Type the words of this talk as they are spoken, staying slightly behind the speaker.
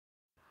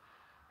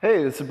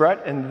Hey, this is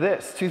Brett, and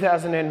this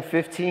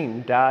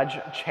 2015 Dodge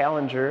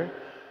Challenger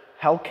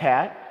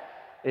Hellcat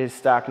is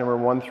stock number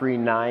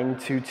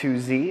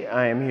 13922Z.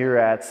 I am here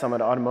at Summit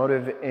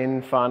Automotive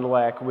in Fond du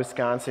Lac,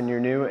 Wisconsin, your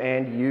new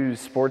and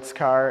used sports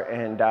car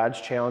and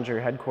Dodge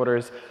Challenger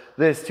headquarters.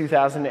 This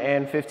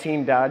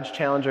 2015 Dodge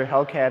Challenger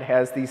Hellcat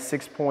has the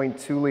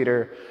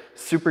 6.2-liter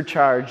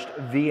supercharged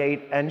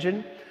V8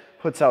 engine,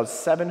 puts out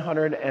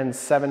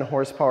 707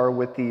 horsepower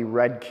with the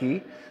red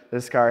key.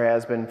 This car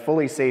has been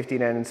fully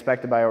safetied and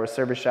inspected by our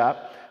service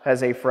shop,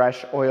 has a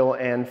fresh oil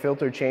and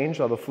filter change.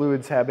 All the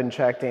fluids have been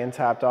checked and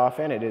topped off,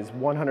 and it is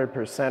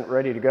 100%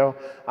 ready to go.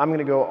 I'm going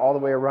to go all the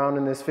way around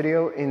in this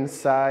video,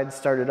 inside,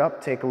 start it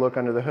up, take a look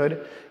under the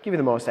hood, give you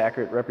the most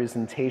accurate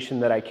representation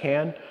that I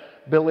can.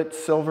 Billet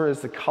silver is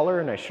the color,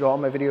 and I shoot all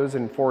my videos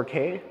in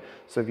 4K.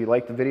 So if you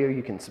like the video,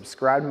 you can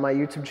subscribe to my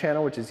YouTube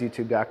channel, which is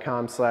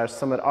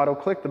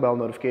youtube.com/SummitAuto. Click the bell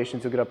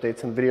notifications, you'll get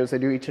updates on the videos I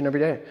do each and every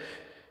day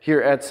here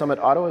at Summit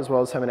Auto, as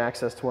well as having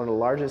access to one of the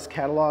largest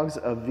catalogs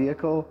of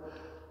vehicle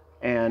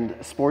and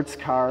sports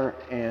car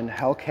and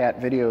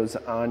Hellcat videos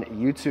on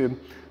YouTube.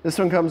 This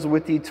one comes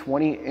with the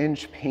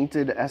 20-inch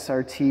painted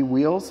SRT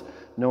wheels,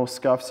 no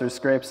scuffs or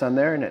scrapes on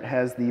there, and it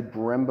has the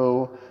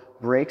Brembo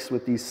brakes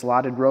with these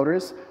slotted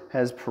rotors,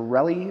 has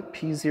Pirelli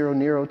Pzero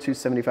Nero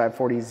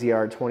 275/40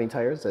 ZR20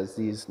 tires, as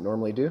these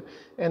normally do,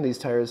 and these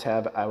tires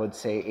have, I would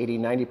say,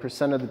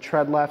 80–90% of the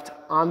tread left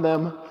on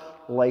them,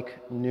 like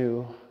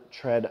new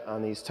tread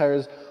on these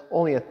tires.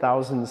 Only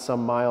 1,000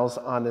 some miles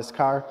on this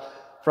car.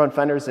 Front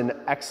fender's in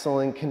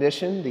excellent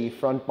condition. The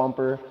front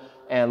bumper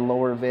and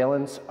lower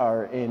valence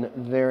are in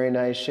very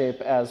nice shape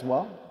as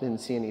well. Didn't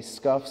see any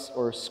scuffs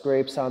or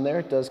scrapes on there.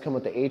 It does come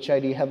with the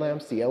HID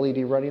headlamps, the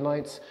LED running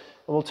lights,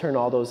 and we'll turn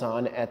all those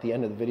on at the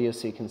end of the video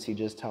so you can see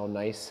just how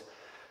nice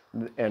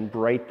and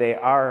bright they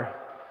are.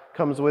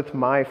 Comes with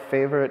my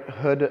favorite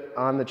hood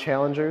on the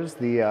Challengers,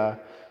 the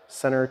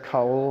center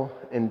cowl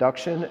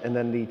induction, and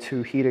then the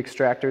 2 heat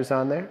extractors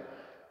on there.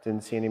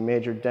 Didn't see any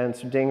major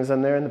dents or dings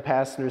on there, and the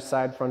passenger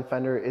side front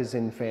fender is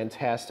in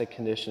fantastic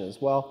condition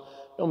as well.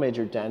 No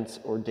major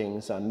dents or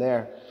dings on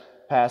there.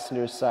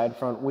 Passenger side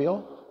front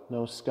wheel,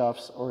 no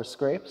scuffs or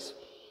scrapes.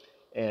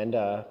 And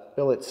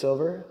billet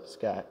silver, it's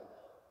got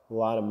a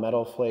lot of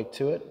metal flake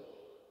to it.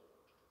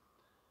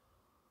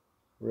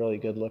 Really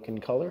good looking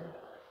color.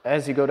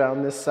 As you go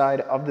down this side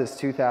of this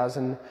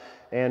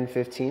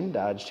 2015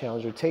 Dodge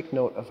Challenger, take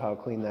note of how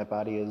clean that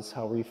body is,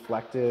 how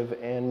reflective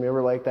and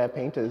mirror-like that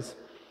paint is.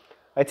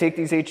 I take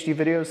these HD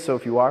videos, so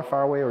if you are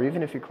far away or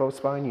even if you're close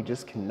by and you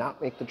just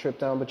cannot make the trip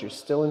down but you're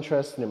still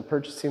interested in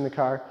purchasing the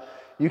car,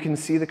 you can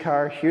see the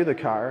car, hear the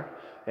car,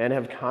 and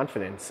have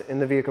confidence in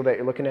the vehicle that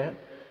you're looking at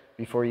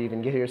before you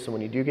even get here. So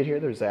when you do get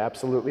here, there's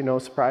absolutely no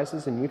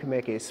surprises, and you can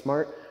make a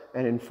smart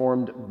and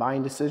informed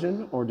buying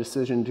decision or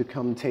decision to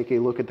come take a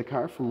look at the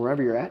car from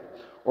wherever you're at,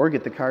 or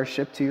get the car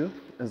shipped to you,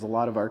 as a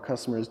lot of our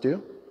customers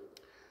do.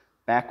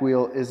 Back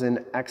wheel is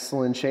in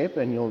excellent shape,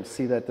 and you'll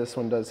see that this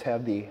one does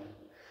have the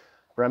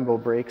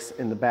Brembo brakes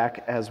in the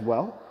back as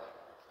well.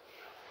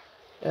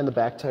 And the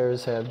back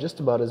tires have just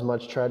about as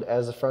much tread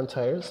as the front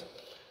tires.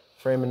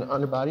 Frame and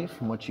underbody,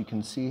 from what you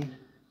can see,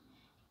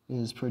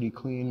 is pretty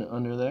clean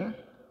under there.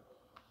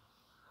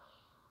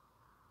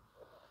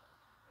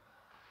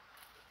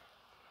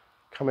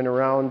 Coming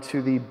around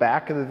to the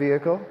back of the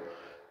vehicle,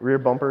 rear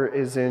bumper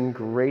is in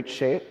great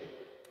shape.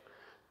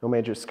 No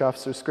major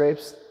scuffs or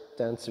scrapes,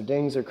 dents or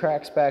dings or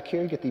cracks back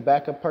here. Get the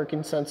backup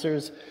parking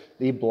sensors,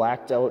 the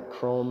blacked out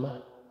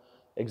chrome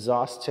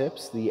exhaust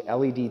tips, the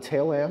LED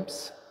tail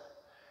lamps,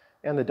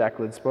 and the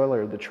Decklid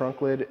spoiler. The trunk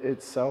lid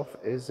itself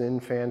is in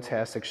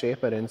fantastic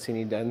shape. I didn't see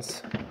any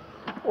dents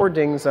or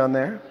dings on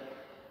there.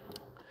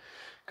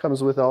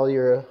 Comes with all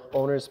your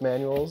owner's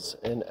manuals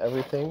and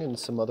everything, and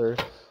some other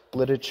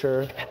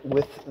literature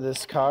with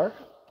this car.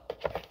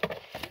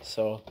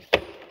 So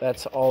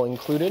that's all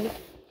included.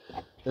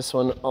 This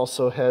one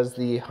also has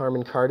the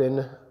Harmon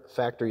Kardon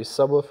factory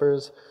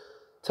subwoofers,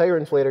 tire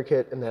inflator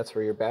kit, and that's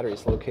where your battery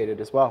is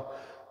located as well.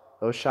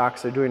 Those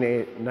shocks are doing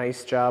a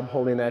nice job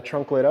holding that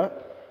trunk lid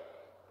up.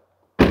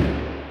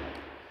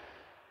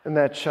 And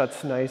that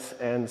shuts nice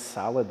and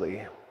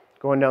solidly.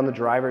 Going down the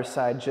driver's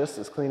side, just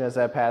as clean as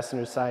that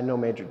passenger side, no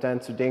major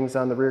dents or dings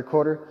on the rear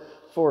quarter.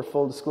 For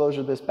full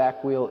disclosure, this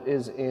back wheel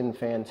is in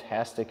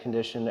fantastic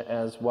condition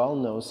as well.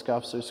 No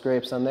scuffs or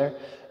scrapes on there.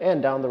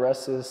 And down the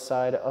rest of this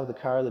side of the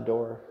car, the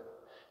door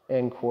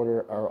and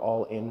quarter are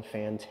all in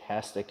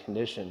fantastic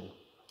condition.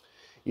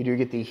 You do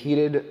get the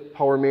heated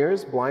power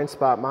mirrors, blind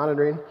spot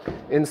monitoring.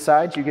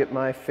 Inside, you get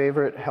my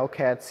favorite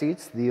Hellcat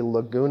seats, the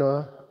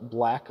Laguna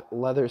black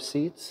leather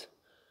seats.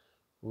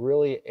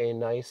 Really a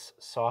nice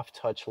soft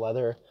touch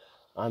leather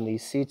on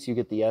these seats. You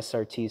get the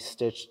SRT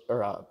stitched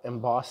or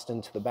embossed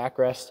into the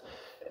backrest,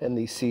 and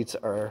these seats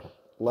are,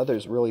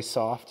 leather's really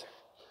soft.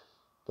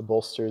 The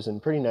bolster's in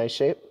pretty nice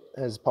shape.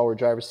 Has power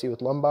driver's seat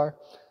with lumbar.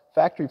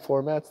 Factory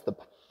floor mats, the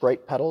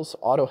bright pedals,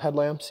 auto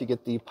headlamps. You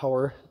get the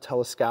power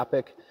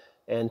telescopic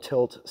and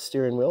tilt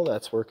steering wheel.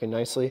 That's working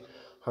nicely.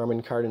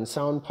 Harmon Kardon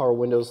sound, power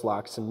windows,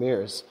 locks, and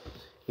mirrors.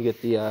 You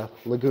get the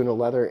Laguna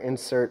leather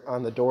insert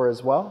on the door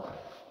as well.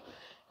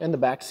 And the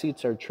back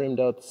seats are trimmed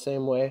out the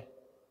same way.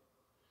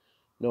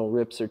 No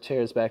rips or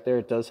tears back there.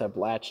 It does have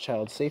latch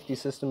child safety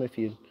system if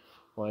you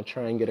want to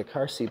try and get a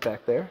car seat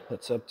back there.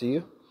 That's up to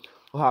you.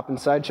 We'll hop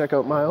inside, check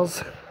out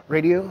miles,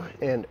 radio,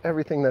 and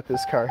everything that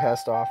this car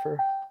has to offer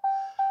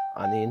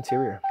on the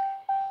interior.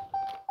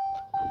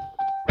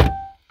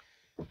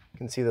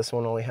 You can see this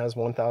one only has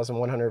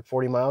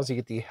 1,140 miles. You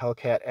get the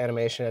Hellcat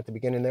animation at the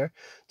beginning there.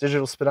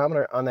 Digital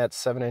speedometer on that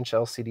 7-inch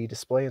LCD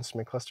display.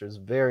 Instrument cluster is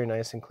very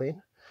nice and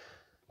clean.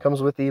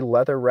 Comes with the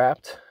leather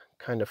wrapped,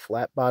 kind of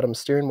flat bottom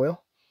steering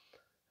wheel.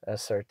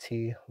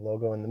 SRT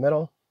logo in the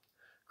middle.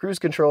 Cruise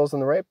controls on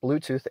the right,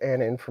 Bluetooth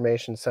and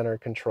information center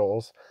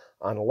controls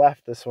on the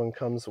left. This one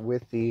comes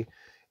with the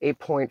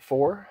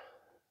 8.4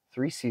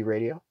 3C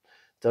radio.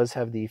 Does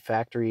have the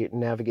factory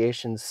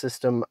navigation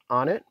system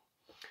on it.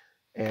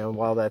 And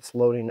while that's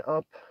loading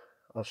up,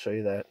 I'll show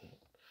you that.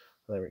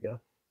 There we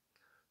go.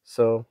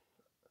 So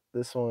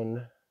this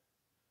one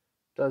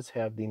does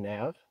have the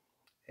nav,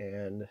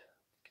 and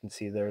you can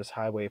see there's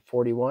Highway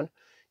 41.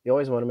 You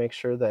always want to make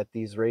sure that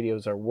these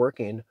radios are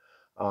working,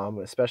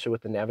 especially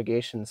with the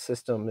navigation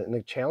system. And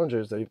the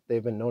Challengers,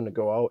 they've been known to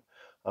go out,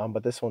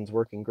 but this one's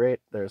working great.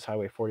 There's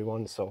Highway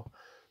 41, so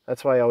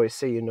that's why I always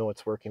say you know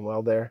it's working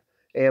well there.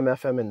 AM,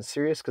 FM, and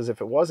Sirius, because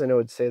if it wasn't, it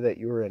would say that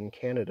you were in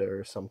Canada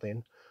or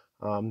something.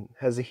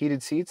 Has the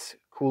heated seats,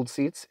 cooled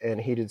seats, and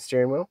heated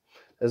steering wheel,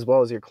 as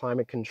well as your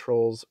climate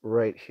controls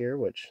right here,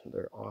 which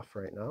they're off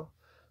right now.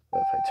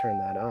 But if I turn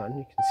that on,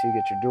 you can see you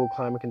get your dual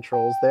climate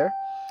controls there.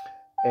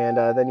 And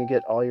then you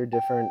get all your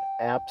different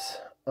apps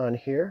on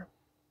here,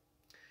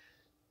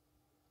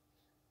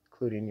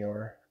 including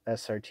your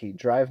SRT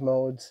drive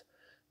modes,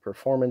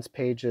 performance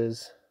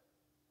pages,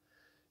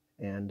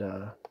 and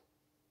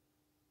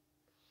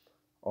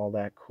all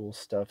that cool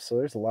stuff. So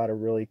there's a lot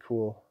of really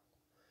cool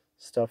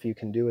stuff you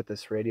can do with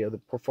this radio. The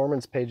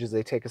performance pages,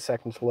 they take a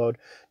second to load.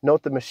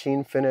 Note the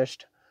machine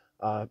finished,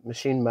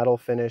 machine metal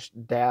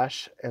finished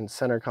dash and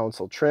center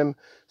console trim,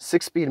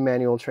 6-speed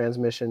manual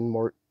transmission,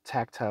 more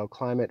tactile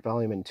climate,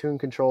 volume, and tune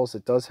controls.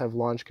 It does have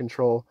launch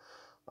control.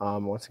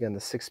 Once again, the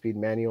 6-speed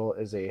manual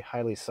is a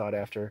highly sought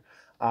after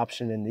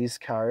option in these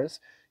cars.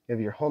 You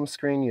have your home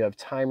screen, you have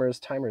timers.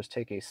 Timers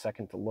take a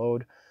second to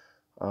load.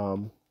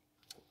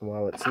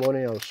 While it's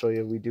loading, I'll show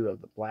you, we do have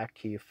the black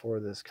key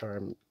for this car.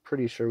 I'm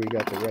pretty sure we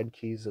got the red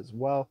keys as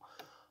well.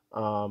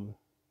 You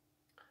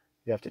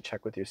have to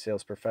check with your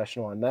sales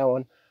professional on that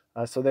one.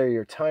 So there are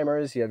your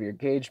timers, you have your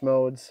gauge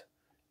modes,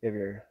 you have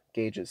your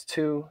gauges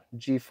 2,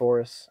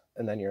 G-force,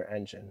 and then your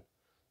engine.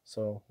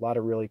 So a lot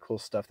of really cool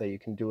stuff that you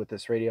can do with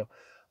this radio.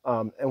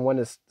 And when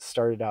it's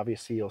started,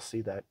 obviously, you'll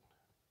see that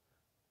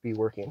be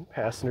working.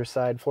 Passenger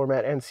side floor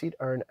mat and seat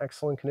are in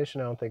excellent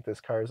condition. I don't think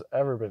this car has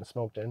ever been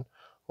smoked in.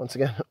 Once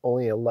again,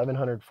 only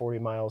 1,140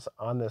 miles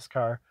on this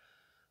car.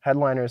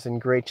 Headliner's in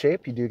great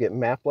shape. You do get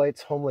map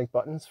lights, Homelink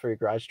buttons for your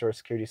garage door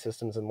security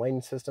systems and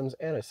lighting systems,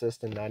 and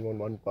assist and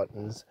 911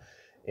 buttons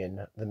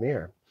in the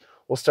mirror.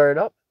 We'll start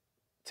it up.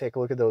 Take a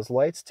look at those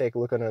lights. Take a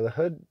look under the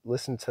hood.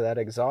 Listen to that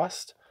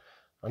exhaust.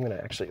 I'm going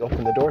to actually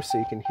open the door so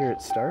you can hear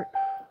it start.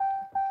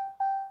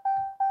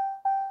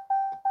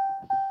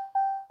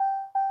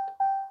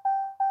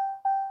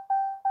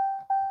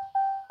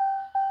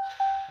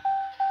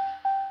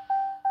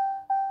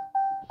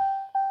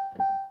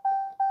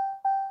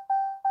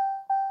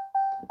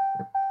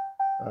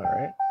 All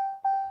right.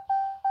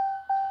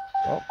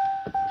 Well,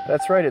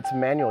 that's right, it's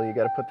manual. You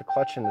got to put the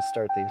clutch in to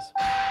start these.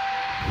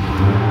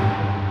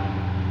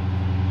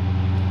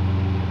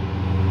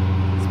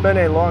 It's been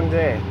a long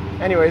day.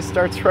 Anyways,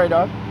 starts right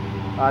up.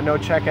 No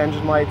check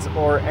engine lights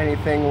or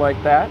anything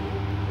like that.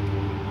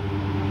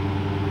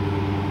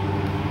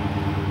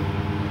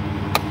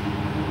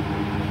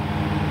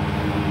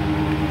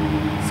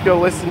 Let's go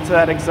listen to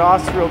that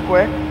exhaust real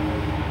quick.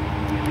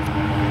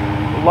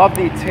 Love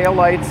the tail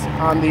lights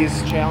on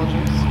these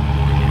Challengers.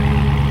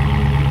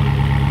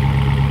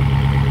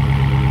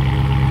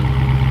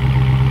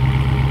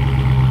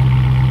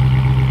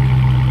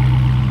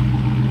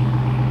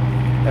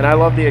 And I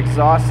love the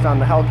exhaust on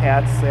the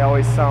Hellcats. They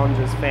always sound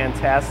just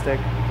fantastic.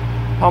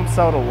 Pumps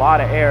out a lot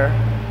of air.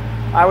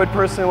 I would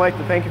personally like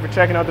to thank you for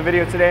checking out the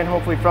video today, and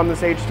hopefully from this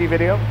HD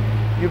video,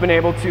 you've been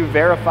able to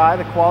verify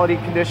the quality,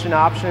 condition,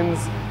 options,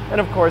 and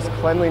of course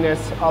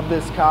cleanliness of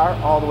this car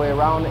all the way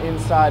around,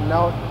 inside and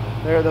out.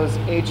 There are those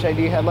HID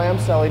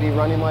headlamps, LED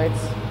running lights.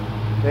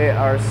 They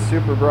are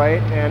super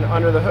bright. And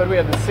under the hood, we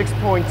have the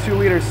 6.2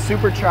 liter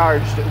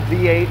supercharged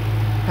V8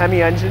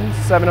 Hemi engine,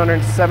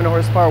 707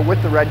 horsepower with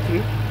the red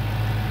key.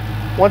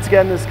 Once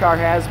again, this car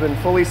has been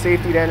fully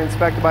safetied and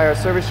inspected by our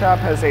service shop,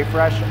 has a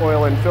fresh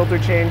oil and filter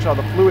change. All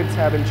the fluids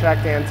have been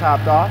checked and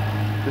topped off.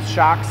 The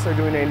shocks are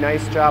doing a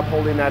nice job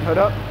holding that hood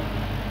up.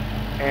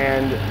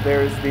 And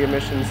there's the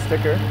emissions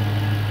sticker.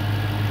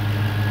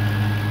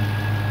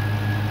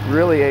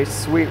 Really a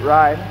sweet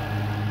ride.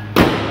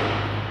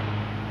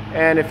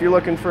 And if you're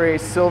looking for a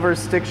silver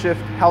stick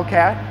shift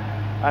Hellcat,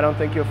 I don't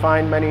think you'll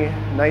find many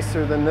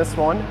nicer than this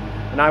one.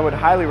 and I would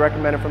highly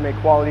recommend it from a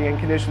quality and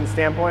condition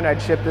standpoint.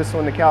 I'd ship this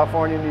one to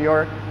California, New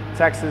York,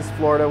 Texas,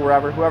 Florida,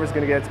 wherever. Whoever's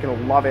going to get it's going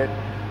to love it.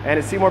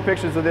 And to see more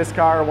pictures of this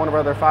car or one of our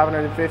other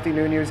 550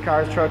 new and used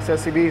cars, trucks,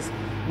 SUVs,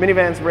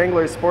 minivans,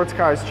 Wranglers, sports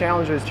cars,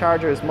 Challengers,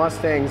 Chargers,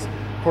 Mustangs,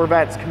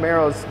 Corvettes,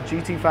 Camaros,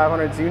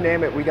 GT500s, you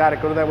name it, we got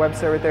it. Go to that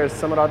website right there,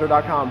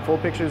 summitauto.com. Full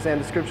pictures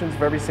and descriptions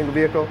of every single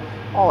vehicle,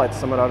 all at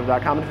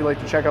summitauto.com. And if you'd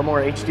like to check out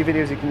more HD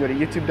videos, you can go to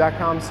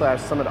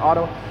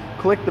youtube.com/summitauto.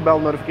 Click the bell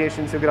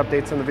notifications, you'll get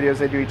updates on the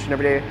videos I do each and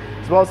every day,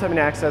 as well as having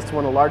access to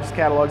one of the largest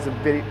catalogs of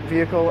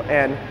vehicle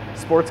and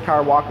sports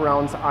car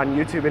walkarounds on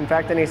YouTube. In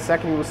fact, in a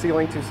second you will see a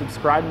link to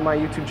subscribe to my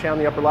YouTube channel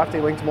in the upper left,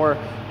 a link to more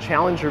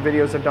Challenger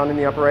videos I've done in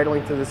the upper right, a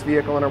link to this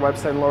vehicle on our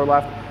website in the lower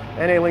left,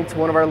 and a link to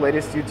one of our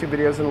latest YouTube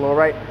videos in the lower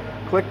right.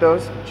 Click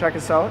those, check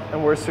us out,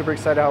 and we're super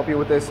excited to help you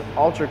with this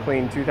ultra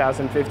clean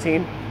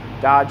 2015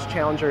 Dodge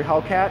Challenger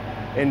Hellcat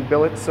in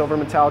billet silver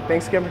metallic.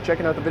 Thanks again for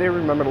checking out the video.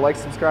 Remember to like,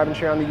 subscribe, and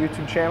share on the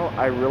YouTube channel.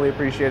 I really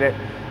appreciate it.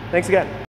 Thanks again.